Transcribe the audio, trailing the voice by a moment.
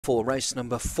For race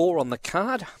number 4 on the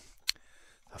card,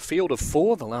 a field of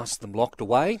 4, the last of them locked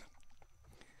away.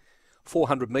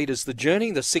 400 metres the journey,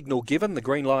 the signal given, the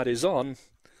green light is on.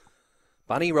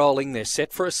 Bunny rolling, they're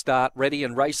set for a start, ready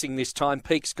and racing this time.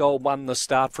 Peaks Gold won the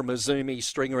start from Azumi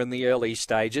Stringer in the early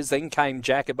stages. Then came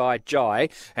Jacobite Jai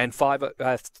and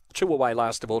 2 away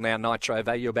last of all now. Nitro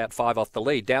Value about 5 off the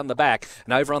lead. Down the back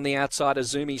and over on the outside,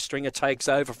 Azumi Stringer takes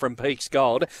over from Peaks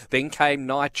Gold. Then came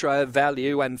Nitro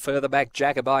Value and further back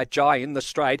Jacobite Jai in the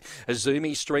straight.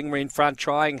 Azumi Stringer in front,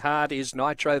 trying hard is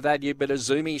Nitro Value, but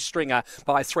Azumi Stringer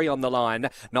by 3 on the line.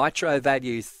 Nitro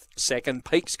Value second,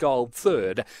 Peaks Gold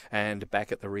third, and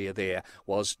back at the rear there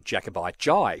was Jacobite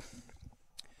Jai.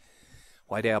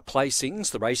 Weighed our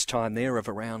placings, the race time there of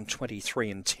around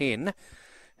 23 and 10,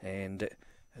 and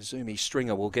Azumi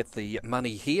Stringer will get the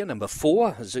money here. Number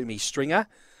 4, Azumi Stringer,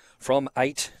 from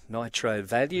 8, Nitro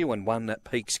Value, and 1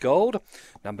 Peaks Gold.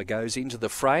 Number goes into the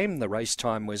frame. The race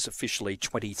time was officially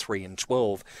 23 and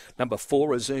 12. Number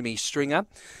 4, Azumi Stringer,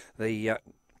 the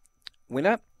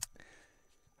winner,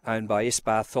 owned by S.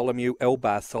 Bartholomew, L.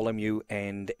 Bartholomew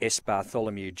and S.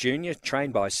 Bartholomew Jr.,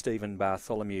 trained by Stephen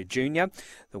Bartholomew Jr.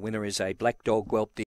 The winner is a black dog whelped